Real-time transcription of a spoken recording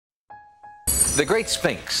The Great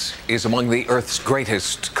Sphinx is among the Earth's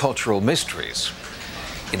greatest cultural mysteries.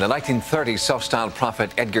 In the 1930s, self-styled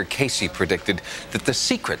prophet Edgar Cayce predicted that the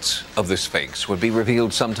secrets of the Sphinx would be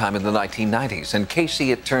revealed sometime in the 1990s, and Cayce,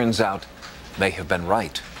 it turns out, may have been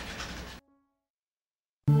right.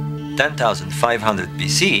 10,500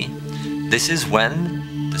 BC, this is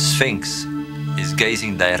when the Sphinx is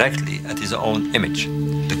gazing directly at his own image,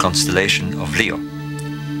 the constellation of Leo.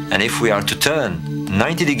 And if we are to turn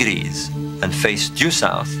 90 degrees and face due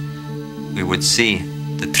south, we would see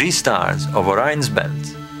the three stars of Orion's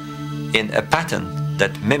belt in a pattern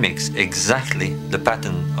that mimics exactly the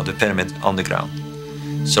pattern of the pyramid on the ground.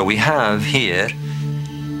 So we have here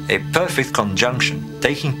a perfect conjunction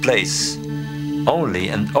taking place only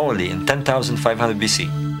and only in 10,500 BC.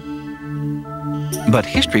 But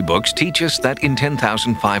history books teach us that in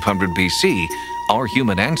 10,500 BC, our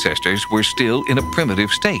human ancestors were still in a primitive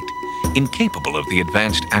state, incapable of the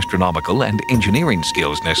advanced astronomical and engineering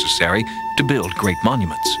skills necessary to build great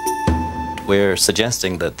monuments. We're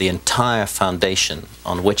suggesting that the entire foundation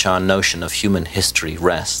on which our notion of human history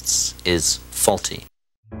rests is faulty.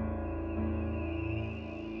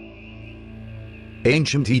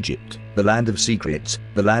 Ancient Egypt, the land of secrets,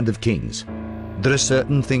 the land of kings. There are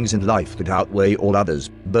certain things in life that outweigh all others,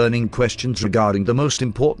 burning questions regarding the most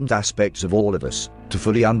important aspects of all of us. To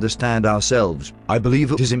fully understand ourselves, I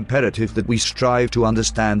believe it is imperative that we strive to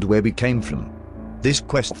understand where we came from. This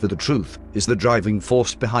quest for the truth is the driving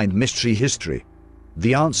force behind mystery history.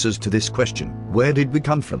 The answers to this question, where did we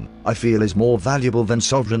come from, I feel is more valuable than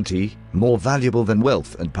sovereignty, more valuable than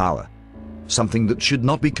wealth and power. Something that should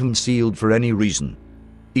not be concealed for any reason.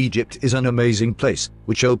 Egypt is an amazing place,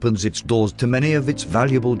 which opens its doors to many of its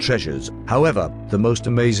valuable treasures. However, the most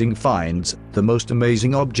amazing finds, the most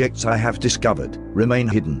amazing objects I have discovered, remain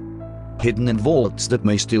hidden. Hidden in vaults that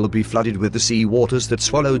may still be flooded with the sea waters that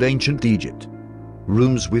swallowed ancient Egypt.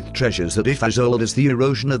 Rooms with treasures that, if as old as the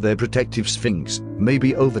erosion of their protective Sphinx, may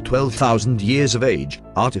be over 12,000 years of age.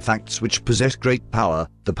 Artifacts which possess great power,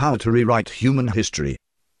 the power to rewrite human history.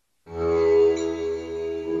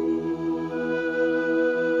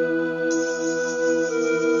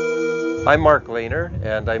 I'm Mark Lehner,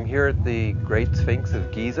 and I'm here at the Great Sphinx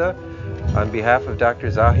of Giza on behalf of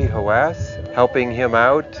Dr. Zahi Hawass, helping him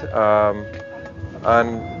out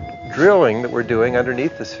on drilling that we're doing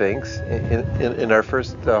underneath the Sphinx. In our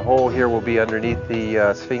first hole here will be underneath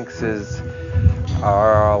the Sphinx's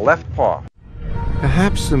left paw.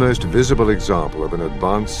 Perhaps the most visible example of an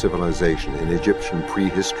advanced civilization in Egyptian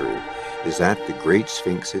prehistory is at the Great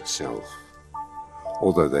Sphinx itself.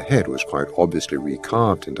 Although the head was quite obviously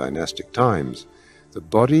recarved in dynastic times, the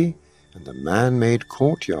body and the man-made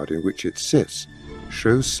courtyard in which it sits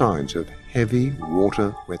show signs of heavy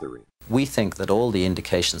water weathering. We think that all the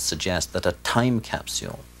indications suggest that a time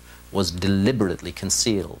capsule was deliberately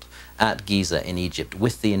concealed at Giza in Egypt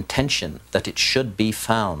with the intention that it should be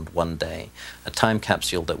found one day, a time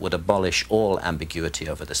capsule that would abolish all ambiguity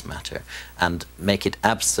over this matter and make it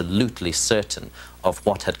absolutely certain of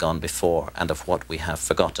what had gone before and of what we have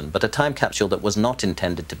forgotten, but a time capsule that was not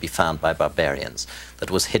intended to be found by barbarians, that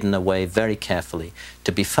was hidden away very carefully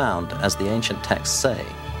to be found, as the ancient texts say,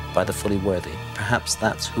 by the fully worthy. Perhaps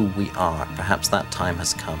that's who we are, perhaps that time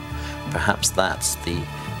has come, perhaps that's the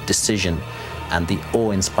decision and the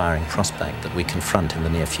awe-inspiring prospect that we confront in the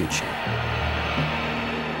near future.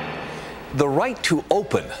 The right to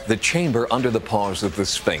open the chamber under the paws of the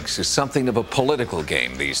Sphinx is something of a political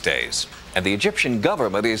game these days, and the Egyptian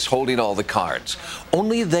government is holding all the cards.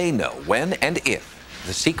 Only they know when and if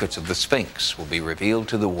the secrets of the Sphinx will be revealed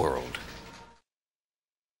to the world.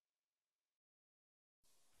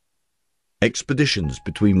 Expeditions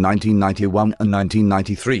between 1991 and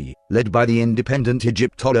 1993, led by the independent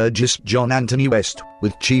Egyptologist John Anthony West,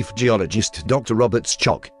 with Chief Geologist Dr. Robert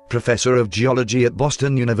Schoch, Professor of Geology at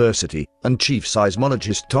Boston University, and Chief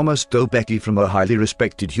Seismologist Thomas Dobecki from a highly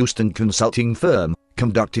respected Houston consulting firm,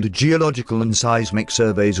 conducted geological and seismic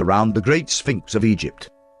surveys around the Great Sphinx of Egypt.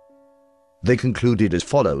 They concluded as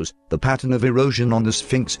follows: the pattern of erosion on the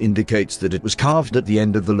Sphinx indicates that it was carved at the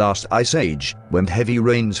end of the last ice age, when heavy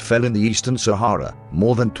rains fell in the eastern Sahara,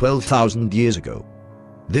 more than 12,000 years ago.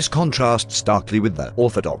 This contrasts starkly with the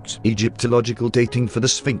orthodox Egyptological dating for the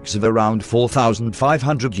Sphinx of around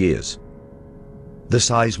 4,500 years. The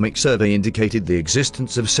seismic survey indicated the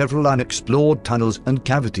existence of several unexplored tunnels and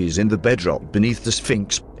cavities in the bedrock beneath the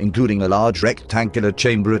Sphinx, including a large rectangular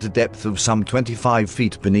chamber at a depth of some 25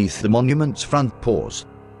 feet beneath the monument's front paws.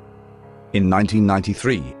 In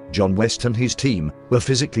 1993, John West and his team were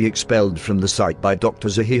physically expelled from the site by Dr.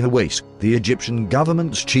 Zahi Hawass, the Egyptian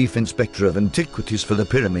government's chief inspector of antiquities for the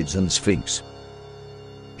pyramids and Sphinx.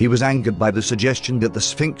 He was angered by the suggestion that the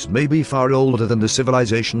Sphinx may be far older than the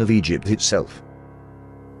civilization of Egypt itself.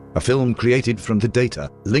 A film created from the data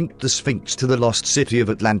linked the Sphinx to the lost city of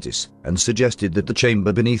Atlantis and suggested that the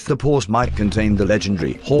chamber beneath the pores might contain the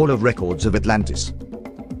legendary Hall of Records of Atlantis.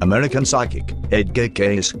 American psychic Edgar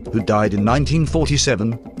Cayce, who died in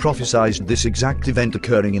 1947, prophesied this exact event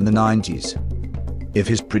occurring in the 90s. If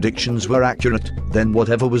his predictions were accurate, then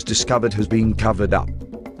whatever was discovered has been covered up.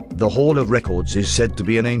 The Hall of Records is said to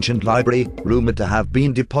be an ancient library, rumored to have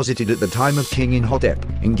been deposited at the time of King Imhotep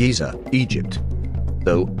in Giza, Egypt,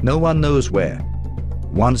 though no one knows where.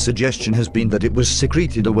 One suggestion has been that it was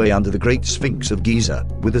secreted away under the Great Sphinx of Giza,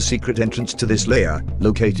 with a secret entrance to this layer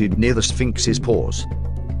located near the Sphinx's pores.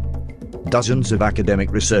 Dozens of academic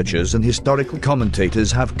researchers and historical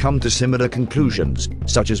commentators have come to similar conclusions,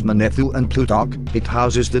 such as Manethu and Plutarch. It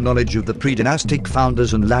houses the knowledge of the pre-dynastic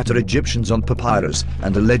founders and latter Egyptians on papyrus,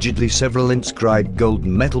 and allegedly several inscribed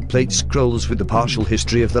golden metal plate scrolls with the partial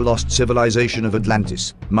history of the lost civilization of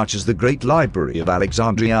Atlantis, much as the Great Library of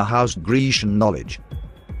Alexandria housed Grecian knowledge.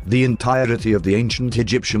 The entirety of the ancient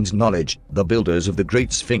Egyptians' knowledge, the builders of the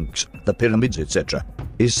Great Sphinx, the pyramids, etc.,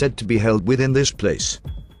 is said to be held within this place.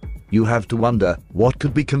 You have to wonder what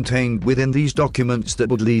could be contained within these documents that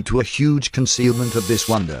would lead to a huge concealment of this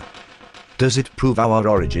wonder. Does it prove our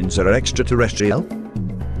origins are extraterrestrial?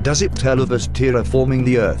 Does it tell of us terraforming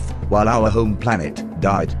the Earth while our home planet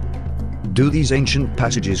died? Do these ancient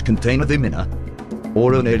passages contain a Vimina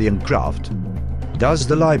or an alien craft? Does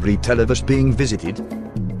the library tell of us being visited?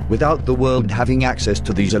 Without the world having access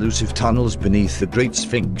to these elusive tunnels beneath the Great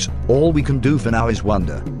Sphinx, all we can do for now is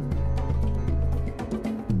wonder.